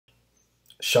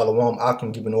Shalom,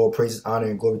 Akim, giving all praises, honor,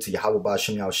 and glory to Yahweh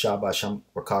Ba'Shem, Yahweh Shah, Ba'Shem,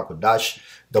 Rakah Kodash.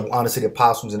 Double honor to the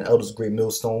apostles and the elders, great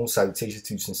millstone. Salutations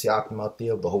to you, sincere Akim out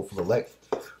there, of the hopeful elect.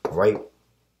 All right.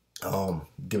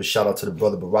 Give a shout out to the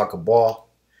brother Barak Abar.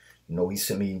 You know, he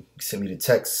sent me the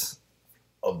text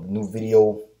of the new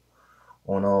video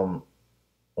on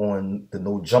the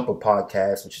No Jumper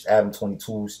podcast, which is Adam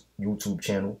 22's YouTube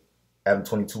channel. Adam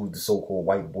 22 is the so-called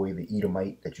white boy, the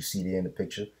Edomite that you see there in the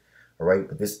picture. All right,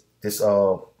 but this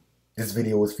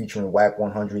video is featuring WAC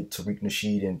 100, Tariq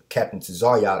Nasheed, and Captain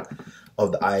Tazaryak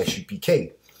of the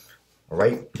ISUPK. All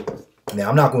right, now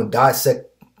I'm not going to dissect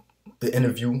the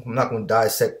interview. I'm not going to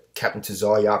dissect Captain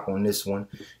Tazaryak on this one,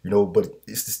 you know, but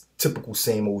it's this typical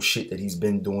same old shit that he's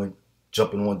been doing,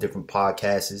 jumping on different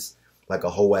podcasts like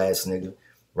a hoe ass nigga,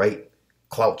 right?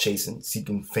 Clout chasing,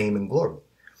 seeking fame and glory,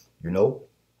 you know.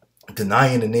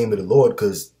 Denying the name of the Lord,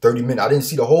 because 30 minutes, I didn't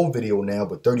see the whole video now,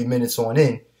 but 30 minutes on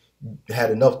in, you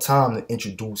had enough time to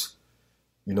introduce,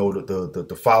 you know,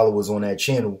 the followers on that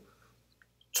channel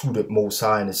to the Most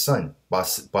High and His Son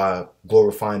by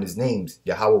glorifying His names,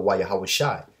 Yahweh, Yahweh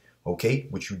Shai, okay,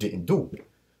 which you didn't do,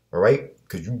 all right,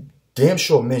 because you damn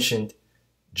sure mentioned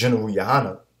General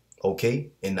Yohana, okay,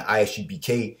 in the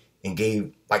ISUPK, and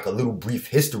gave like a little brief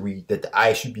history that the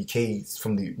ISUPK is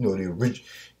from the, you know,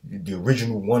 the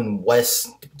original One West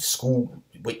school,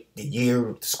 the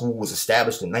year the school was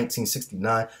established in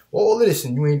 1969. All of this,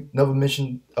 and you ain't never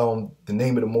mentioned the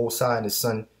name of the Most High and His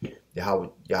Son,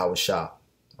 Yahweh Shah.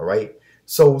 All right,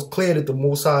 so it's clear that the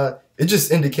Most High, it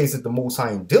just indicates that the Most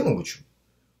High ain't dealing with you.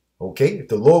 Okay, if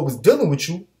the Lord was dealing with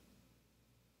you,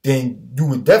 then you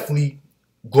would definitely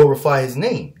glorify His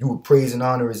name. You would praise and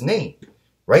honor His name,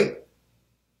 right?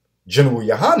 General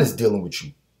Yohana is dealing with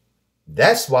you.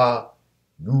 That's why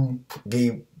you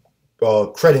gave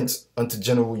credence unto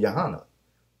General Yohana,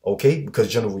 okay?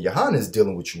 Because General Yohana is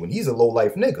dealing with you, and he's a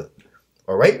low-life nigga,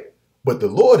 all right? But the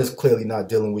Lord is clearly not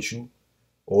dealing with you,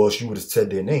 or else you would have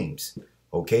said their names,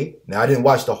 okay? Now, I didn't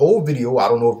watch the whole video. I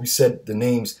don't know if you said the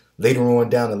names later on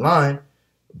down the line,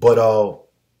 but,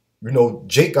 you know,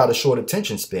 Jake got a short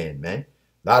attention span, man.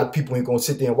 A lot of people ain't going to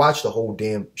sit there and watch the whole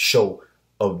damn show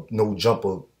of No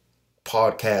Jumper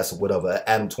podcast or whatever,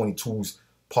 Adam 22's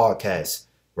podcast.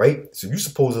 Right? So you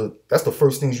supposed to, that's the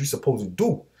first things you supposed to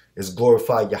do is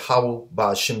glorify Yahweh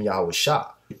Ba'Shem Yahweh Shah.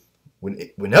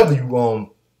 Whenever you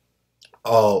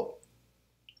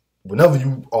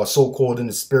are so-called in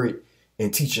the spirit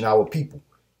and teaching our people,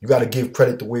 you got to give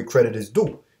credit the way credit is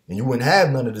due. And you wouldn't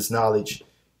have none of this knowledge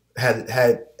had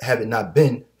it not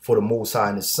been for the Most High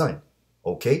and His Son.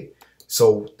 Okay?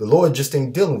 So the Lord just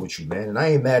ain't dealing with you, man. And I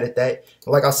ain't mad at that.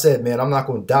 And like I said, man, I'm not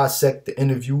going to dissect the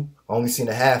interview. I only seen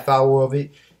a half hour of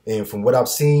it. And from what I've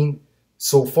seen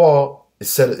so far,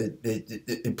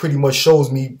 it pretty much shows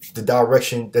me the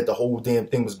direction that the whole damn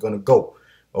thing was going to go.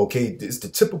 Okay, it's the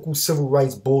typical civil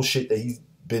rights bullshit that he's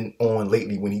been on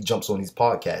lately when he jumps on these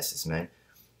podcasts, man.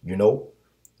 You know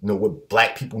what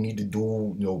black people need to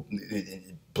do, you know,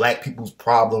 black people's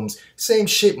problems. Same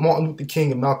shit Martin Luther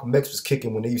King and Malcolm X was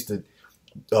kicking when they used to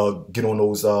get on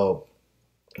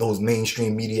those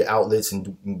mainstream media outlets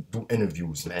and do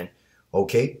interviews, man.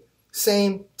 Okay?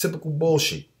 Same typical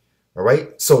bullshit. All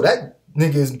right? So that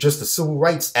nigga is just a civil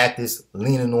rights activist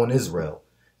leaning on Israel.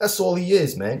 That's all he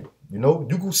is, man. You know,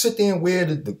 you go sit there and wear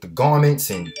the garments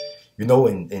and, you know,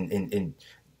 and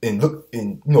look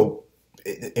and, you know,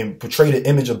 and portray the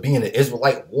image of being an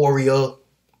Israelite warrior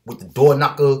with the door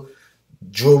knocker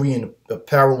jewelry and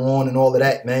apparel on and all of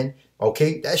that, man.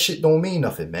 Okay? That shit don't mean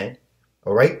nothing, man.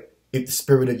 All right? If the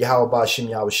spirit of Yahweh Ba'Shem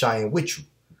Yahweh Shai ain't with you.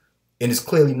 And it's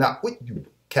clearly not with you,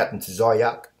 Captain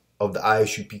Tazaryak of the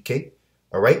ISUPK.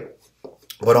 All right?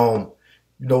 But, you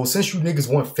know, since you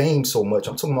niggas want fame so much,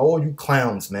 I'm talking about all you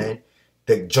clowns, man,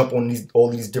 that jump on all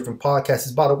these different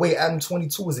podcasts. By the way, Adam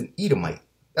 22 is an Edomite.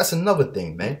 That's another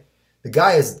thing, man. The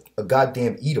guy is a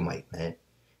goddamn Edomite, man.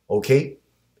 Okay?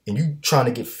 And you trying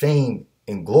to get fame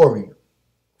and glory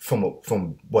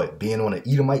from what? Being on an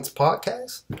Edomite's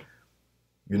podcast?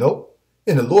 You know?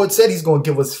 And the Lord said He's going to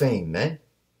give us fame, man.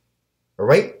 All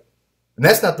right? And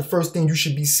that's not the first thing you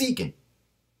should be seeking,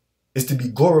 is to be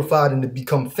glorified and to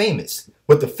become famous.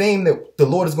 But the fame that the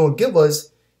Lord is going to give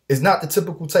us is not the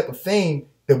typical type of fame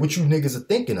that what you niggas are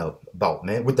thinking about,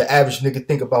 man. What the average nigga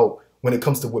think about when it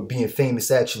comes to what being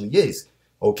famous actually is.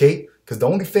 Okay? Because the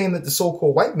only fame that the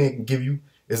so-called white man can give you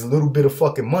is a little bit of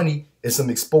fucking money and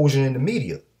some exposure in the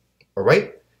media. All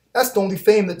right? That's the only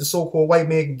fame that the so-called white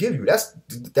man can give you. That's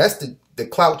the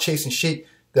clout chasing shit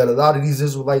that a lot of these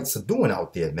Israelites are doing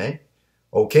out there, man.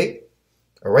 Okay?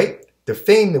 All right? The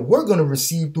fame that we're going to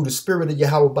receive through the spirit of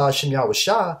Yahweh Ba'Shem Yahweh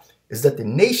Shah is that the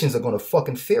nations are going to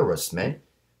fucking fear us, man.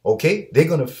 Okay? They're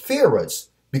going to fear us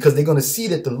because they're going to see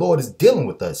that the Lord is dealing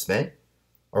with us, man.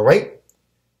 All right?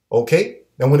 Okay?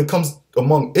 And when it comes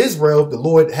among Israel, the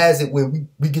Lord has it where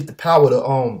we get the power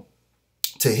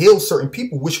to heal certain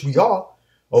people, which we are.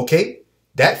 Okay?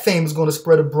 That fame is going to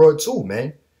spread abroad too,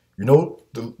 man.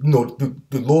 The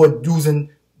Lord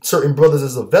using certain brothers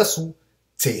as a vessel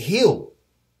to heal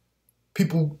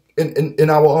people in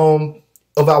our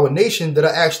of our nation that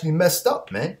are actually messed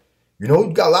up, man. You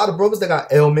got a lot of brothers that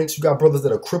got ailments. You got brothers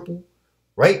that are crippled,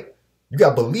 right? You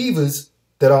got believers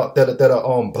that are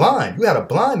blind. You had a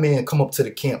blind man come up to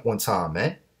the camp one time,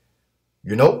 man.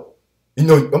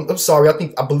 I'm sorry.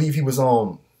 I believe he was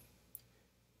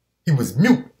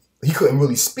mute. He couldn't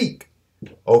really speak.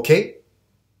 Okay.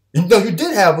 You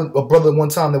did have a brother one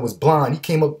time that was blind. He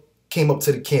came up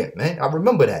to the camp, man. I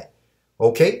remember that.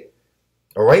 Okay.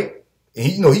 All right. And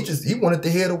he wanted to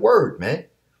hear the word, man.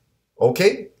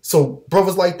 Okay. So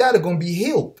brothers like that are going to be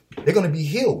healed. They're going to be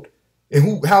healed.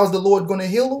 And how's the Lord going to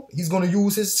heal them? He's going to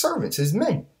use his servants, his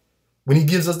men, when he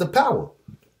gives us the power.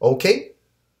 Okay.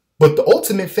 But the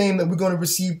ultimate fame that we're going to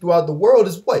receive throughout the world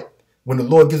is what? When the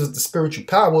Lord gives us the spiritual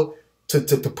power to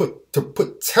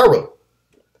put terror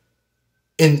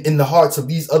in the hearts of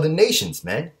these other nations,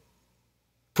 man.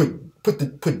 Put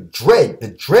dread.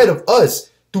 The dread of us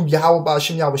through Yahweh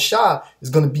Ba'ashem Yahushua is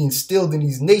going to be instilled in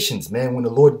these nations, man, when the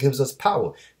Lord gives us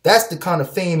power. That's the kind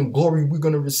of fame and glory we're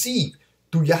going to receive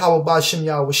through Yahweh Ba'ashem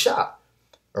Yahushua.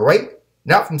 All right?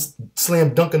 Not from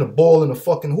slam dunking a ball in a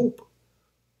fucking hoop.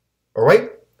 All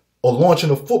right? Or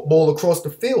launching a football across the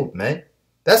field, man.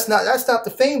 That's not the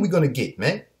fame we're going to get,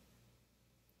 man.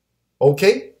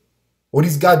 Okay? Or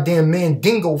these goddamn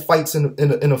Mandingo fights in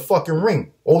a fucking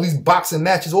ring. All these boxing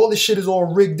matches, all this shit is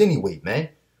all rigged anyway, man.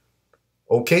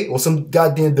 Okay? Or some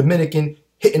goddamn Dominican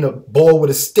hitting a ball with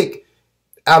a stick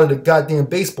out of the goddamn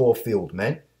baseball field,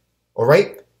 man. All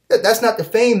right? That's not the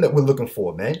fame that we're looking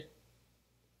for, man.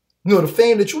 The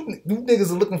fame that you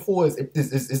niggas are looking for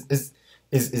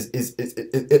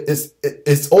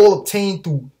is all obtained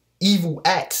through evil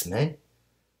acts, man.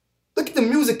 Look at the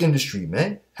music industry,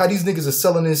 man. How these niggas are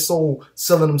selling their soul,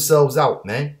 selling themselves out,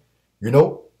 man.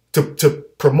 To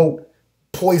promote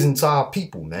poison to our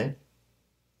people, man.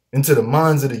 Into the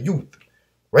minds of the youth,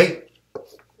 right?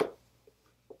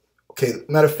 Okay,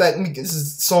 matter of fact, this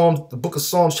is the book of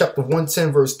Psalms, chapter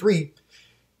 110, verse 3.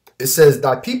 It says,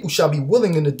 thy people shall be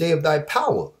willing in the day of thy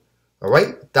power. All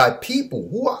right? Thy people.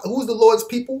 Who's the Lord's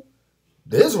people?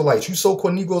 The Israelites, you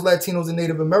so-called Negroes, Latinos, and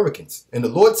Native Americans. And the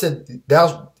Lord said,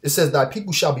 it says, thy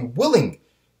people shall be willing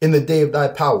in the day of thy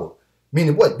power.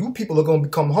 Meaning what? You people are going to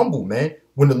become humble, man,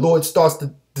 when the Lord starts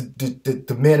to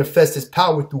manifest his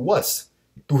power through us,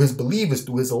 through his believers,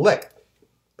 through his elect.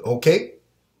 Okay?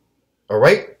 All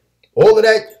right? All of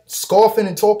that scoffing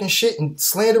and talking shit and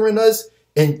slandering us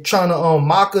and trying to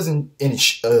mock us and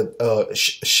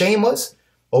shame us.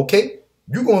 Okay?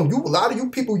 A lot of you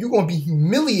people, you're going to be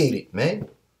humiliated, man,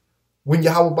 when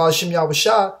Yahweh Ba'ashem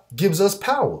Yahushua gives us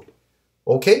power.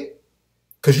 Okay?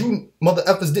 Because you mother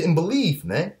effers didn't believe,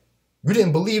 man. You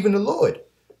didn't believe in the Lord.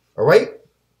 All right?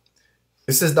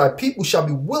 It says, thy people shall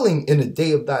be willing in the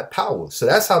day of thy power. So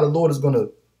that's how the Lord is going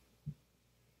to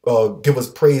give us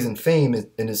praise and fame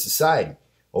in this society.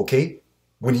 Okay?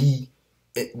 When he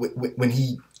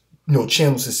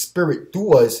channels his spirit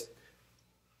through us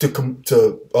to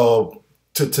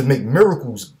make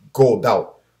miracles go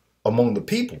about among the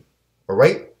people. All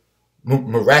right?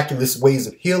 Miraculous ways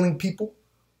of healing people.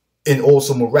 And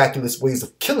also miraculous ways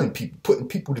of killing people, putting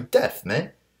people to death,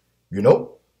 man. The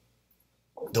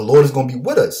Lord is going to be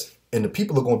with us. And the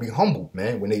people are going to be humbled,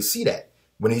 man, when they see that.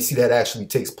 When they see that actually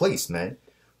takes place, man.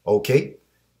 Okay?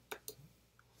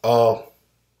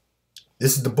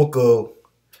 This is the book of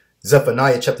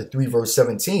Zephaniah, chapter 3, verse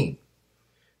 17.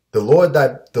 The Lord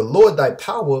thy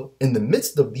power in the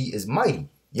midst of thee is mighty.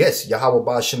 Yes, Yahweh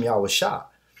Ba'ashem Yahushua.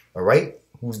 All right?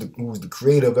 Who's the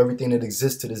creator of everything that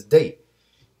exists to this day.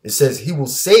 It says, he will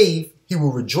save, he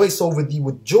will rejoice over thee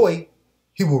with joy,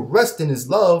 he will rest in his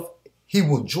love, he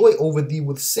will joy over thee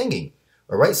with singing.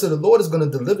 All right, so the Lord is going to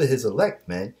deliver his elect,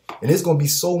 man. And there's going to be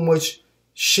so much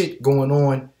shit going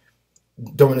on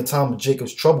during the time of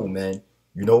Jacob's trouble, man.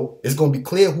 It's going to be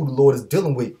clear who the Lord is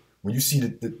dealing with when you see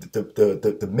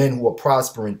the men who are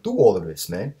prospering through all of this,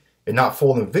 man, and not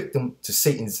falling victim to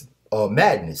Satan's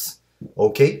madness.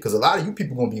 Okay, because a lot of you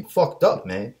people are going to be fucked up,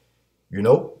 man. A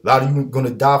lot of you are going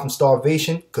to die from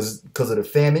starvation because of the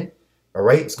famine. All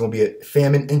right. It's going to be a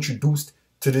famine introduced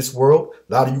to this world.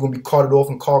 A lot of you are going to be carted off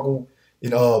in cargo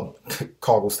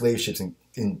slave ships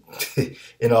in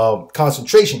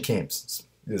concentration camps.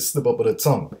 Just slip up of the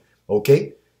tongue.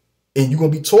 Okay. And you're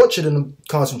going to be tortured in the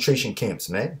concentration camps,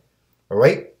 man. All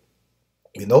right?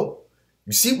 You know?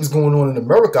 You see what's going on in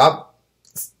America. I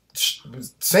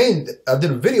was saying, I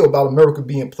did a video about America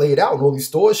being played out and all these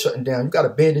stores shutting down. You got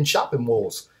abandoned shopping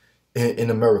malls in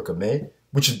America, man.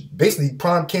 Which is basically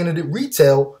prime candidate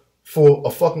retail for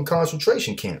a fucking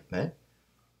concentration camp, man.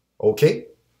 Okay?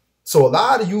 So a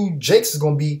lot of you jakes is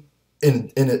going to be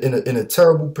in a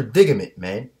terrible predicament,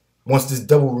 man. Once this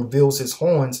devil reveals his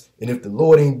horns, and if the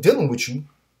Lord ain't dealing with you,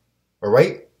 all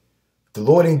right? If the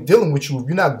Lord ain't dealing with you, if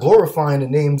you're not glorifying the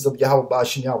names of Yahweh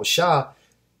Ba'ashem Yahweh Shah,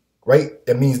 right?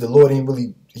 That means the Lord ain't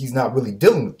really, he's not really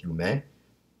dealing with you, man.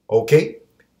 Okay?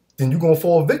 Then you're going to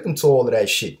fall victim to all of that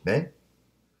shit, man.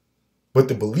 But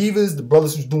the believers, the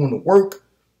brothers who's doing the work,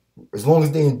 as long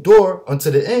as they endure unto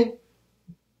the end,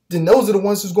 then those are the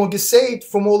ones who's going to get saved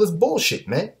from all this bullshit,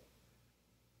 man.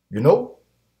 You know?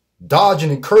 Dodging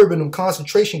and curbing them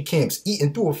concentration camps,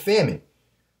 eating through a famine.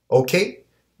 Okay?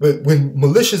 But when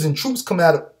militias and troops come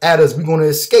at us, we're going to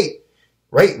escape.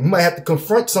 Right? We might have to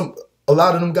confront a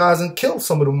lot of them guys and kill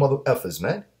some of them mother effers,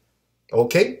 man.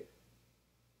 Okay?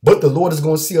 But the Lord is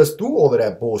going to see us through all of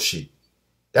that bullshit.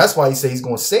 That's why he said he's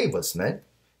going to save us, man.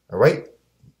 All right?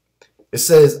 It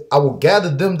says, I will gather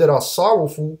them that are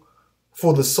sorrowful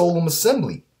for the solemn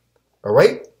assembly. All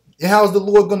right? And how is the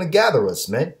Lord going to gather us,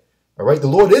 man? All right? The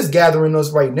Lord is gathering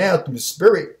us right now through the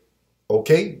Spirit,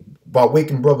 okay, by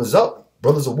waking brothers up.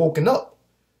 Brothers are woken up.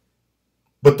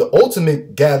 But the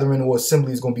ultimate gathering or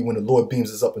assembly is going to be when the Lord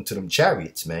beams us up into them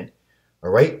chariots, man.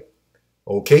 All right?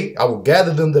 Okay? I will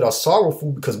gather them that are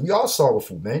sorrowful because we are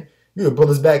sorrowful, man. You know,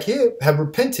 brothers back here have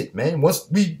repented, man. Once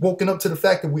we woken up to the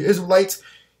fact that we're Israelites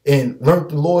and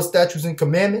learned the Lord's statutes and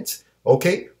commandments,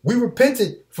 okay, we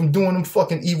repented from doing them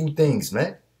fucking evil things,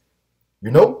 man.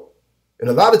 You know? And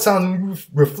a lot of times when you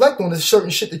reflect on this certain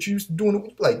shit that you used to do, you're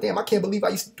like, damn, I can't believe I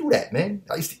used to do that, man.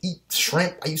 I used to eat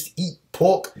shrimp. I used to eat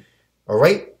pork. All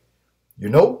right? You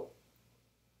know?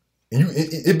 And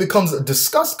it becomes a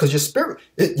disgust because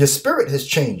your spirit has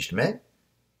changed, man.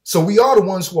 So we are the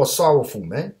ones who are sorrowful,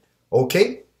 man.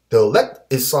 Okay? The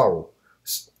elect is sorry.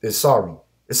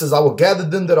 It says, I will gather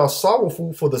them that are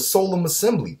sorrowful for the solemn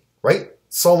assembly, right?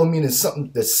 Solemn meaning something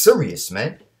that's serious,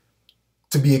 man.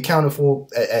 To be accounted for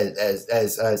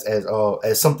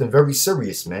as something very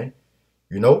serious, man.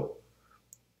 You know,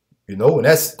 and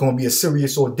that's going to be a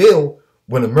serious ordeal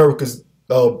when America's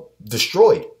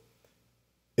destroyed,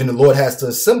 and the Lord has to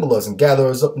assemble us and gather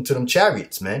us up into them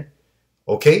chariots, man.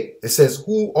 Okay, it says,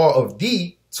 "Who are of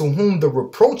thee to whom the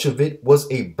reproach of it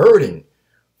was a burden?"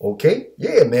 Okay,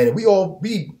 yeah, man.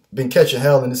 We been catching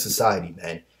hell in this society,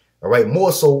 man. All right,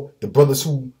 more so the brothers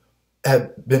who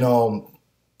have been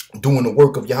doing the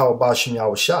work of Yahweh Ba'ashem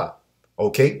Yahweh Shah.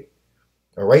 Okay?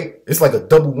 All right? It's like a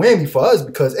double whammy for us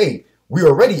because, hey, we're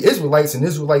already Israelites and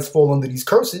Israelites fall under these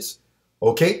curses.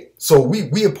 Okay? So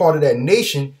we are part of that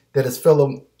nation that has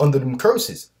fell under them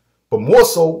curses. But more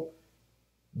so,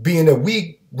 being that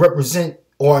we represent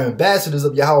or are ambassadors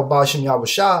of Yahweh Ba'ashem Yahweh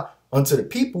Shah unto the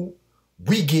people,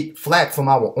 we get flack from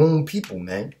our own people,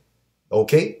 man.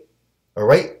 Okay? All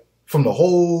right? From the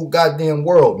whole goddamn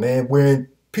world, man. We're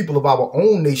people of our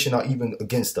own nation are even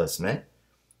against us, man.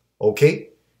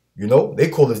 Okay? You know, they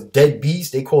call us deadbeats.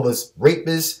 They call us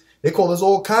rapists. They call us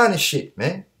all kind of shit,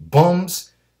 man.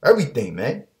 Bums. Everything,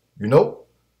 man. You know?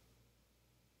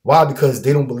 Why? Because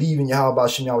they don't believe in Yahweh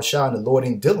Ba'ashem Yahweh Shah and the Lord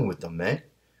ain't dealing with them, man.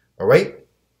 All right?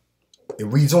 It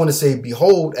reads on to say,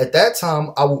 behold, at that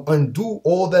time I will undo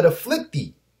all that afflict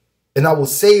thee, and I will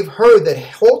save her that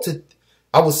halteth.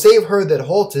 I will save her that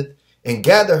halteth, and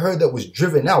gather her that was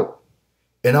driven out.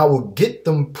 And I will get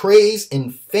them praise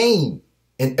and fame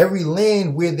in every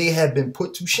land where they have been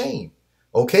put to shame.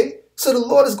 Okay? So the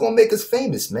Lord is going to make us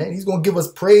famous, man. He's going to give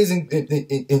us praise and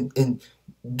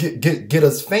get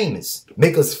us famous.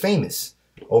 Make us famous.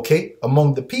 Okay?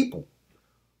 Among the people.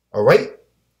 All right?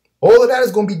 All of that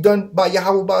is going to be done by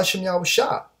Yahweh Ba'ashem Yahweh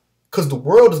Shah. Because the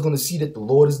world is going to see that the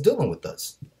Lord is dealing with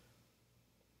us.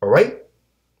 All right?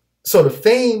 So the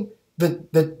fame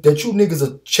that you niggas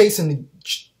are chasing,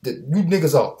 that you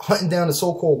niggas are hunting down the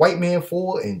so-called white man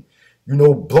for, and, you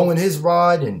know, blowing his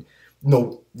rod, and, you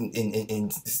know,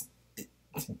 and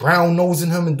brown nosing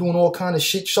him and doing all kind of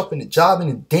shit, shopping and jobbing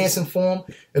and dancing for him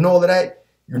and all of that,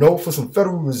 you know, for some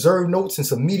Federal Reserve notes and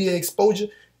some media exposure.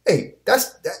 Hey,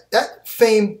 that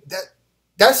fame,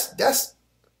 that's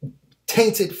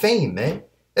tainted fame, man.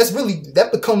 That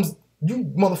becomes, you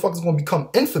motherfuckers gonna become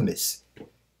infamous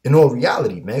in all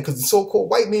reality, man, because the so-called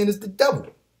white man is the devil.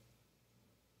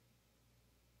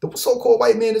 The so-called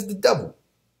white man is the devil.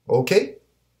 Okay?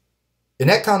 And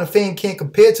that kind of fame can't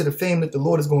compare to the fame that the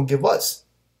Lord is going to give us.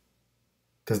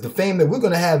 Because the fame that we're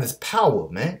going to have is power,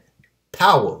 man.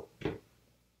 Power.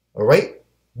 All right?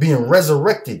 Being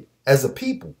resurrected as a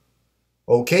people.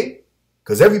 Okay?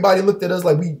 Because everybody looked at us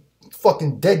like we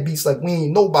fucking deadbeats, like we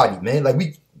ain't nobody, man.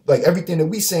 Like everything that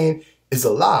we saying is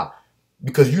a lie.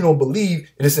 Because you don't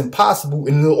believe and it's impossible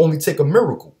and it'll only take a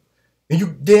miracle. And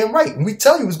you damn right. And we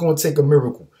tell you it's going to take a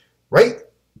miracle. Right?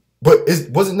 But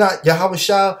was it not Yahweh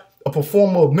Shah a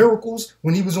performer of miracles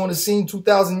when he was on the scene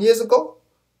 2,000 years ago?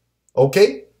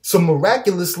 Okay? So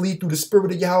miraculously, through the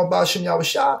spirit of Yahweh Ba'ashem Yahweh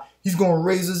Shah, he's going to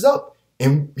raise us up.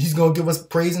 And he's going to give us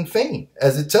praise and fame,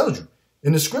 as it tells you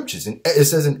in the scriptures. And it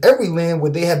says in every land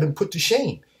where they have been put to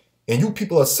shame. And you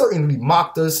people have certainly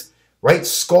mocked us, right?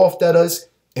 Scoffed at us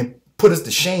and put us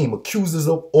to shame, accused us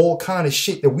of all kind of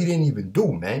shit that we didn't even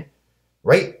do, man.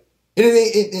 Right?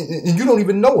 And you don't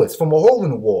even know us from a hole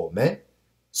in the wall, man.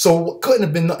 So it couldn't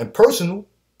have been nothing personal.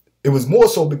 It was more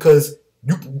so because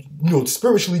you know,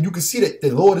 spiritually, you can see that the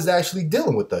Lord is actually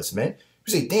dealing with us, man.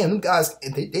 You say, damn, them guys,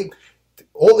 they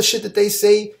all the shit that they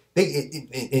say,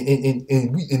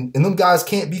 and them guys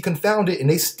can't be confounded, and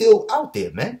they still out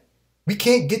there, man. We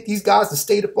can't get these guys to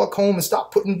stay the fuck home and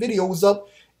stop putting videos up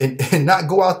and not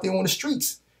go out there on the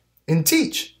streets and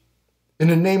teach in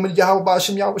the name of Yahweh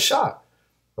Ba'ashem Yahweh Shah.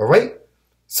 All right?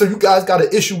 So you guys got an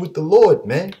issue with the Lord,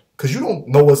 man, because you don't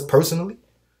know us personally.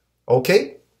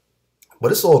 Okay?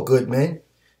 But it's all good, man.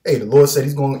 Hey, the Lord said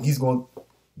he's going to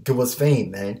give us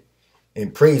fame, man,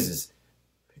 and praises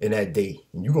in that day.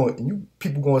 And you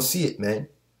people going to see it, man.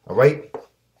 All right?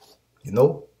 You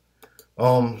know?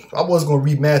 I was going to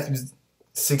read Matthew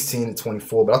 16 and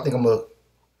 24, but I think I'm going to,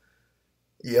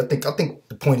 yeah, I think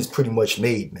the point is pretty much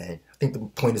made, man. I think the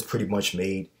point is pretty much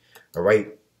made. All right?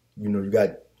 You know, you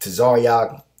got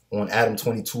Tazariak on Adam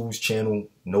 22's channel,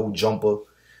 No Jumper,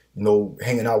 you know,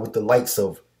 hanging out with the likes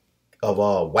of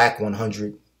Whack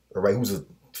 100, all right, who's a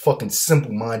fucking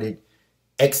simple-minded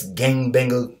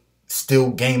ex-gangbanger,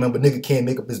 still gang member. Nigga can't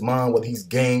make up his mind whether he's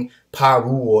gang, Pyru,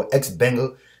 or ex-banger,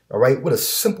 all right? What a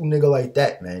simple nigga like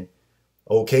that, man,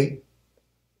 okay?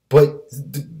 But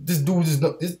this dude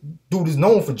is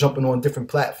known for jumping on different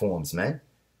platforms, man,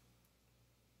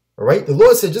 all right? The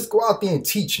Lord said, just go out there and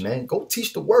teach, man. Go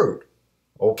teach the word,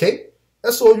 okay?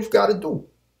 That's all you've got to do.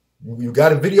 You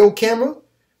got a video camera,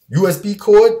 USB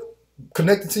cord,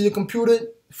 connected to your computer,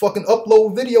 fucking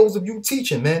upload videos of you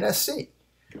teaching, man. That's it.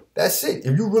 That's it.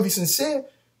 If you're really sincere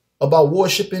about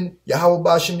worshiping Yahweh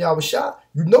Ba'ashem Yahweh Shah,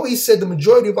 you know he said the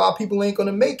majority of our people ain't going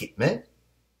to make it, man.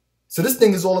 So this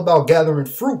thing is all about gathering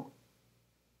fruit,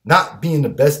 not being the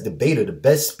best debater, the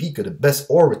best speaker, the best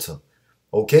orator,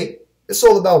 okay? It's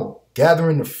all about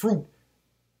gathering the fruit,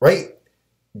 right?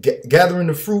 Gathering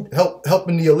the fruit,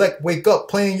 helping the elect wake up,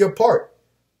 playing your part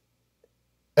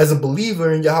as a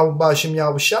believer in Yahweh Ba'ashem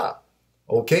Yahweh Shah.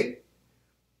 Okay?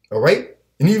 All right?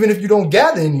 And even if you don't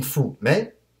gather any fruit,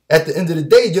 man, at the end of the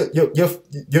day,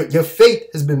 your faith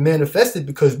has been manifested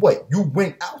because what? You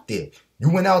went out there. You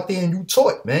went out there and you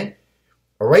taught, man.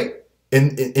 All right?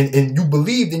 And you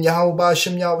believed in Yahweh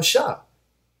Ba'ashem Yahweh Shah.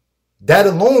 That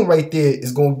alone right there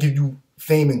is going to give you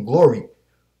fame and glory.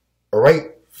 All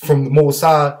right? From the Most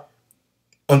High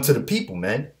unto the people,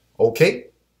 man. Okay?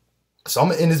 So I'm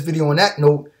going to end this video on that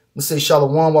note. Let's say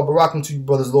Shalom wa barakum to you,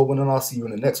 brothers, Lord, and I'll see you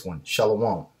in the next one.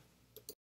 Shalom.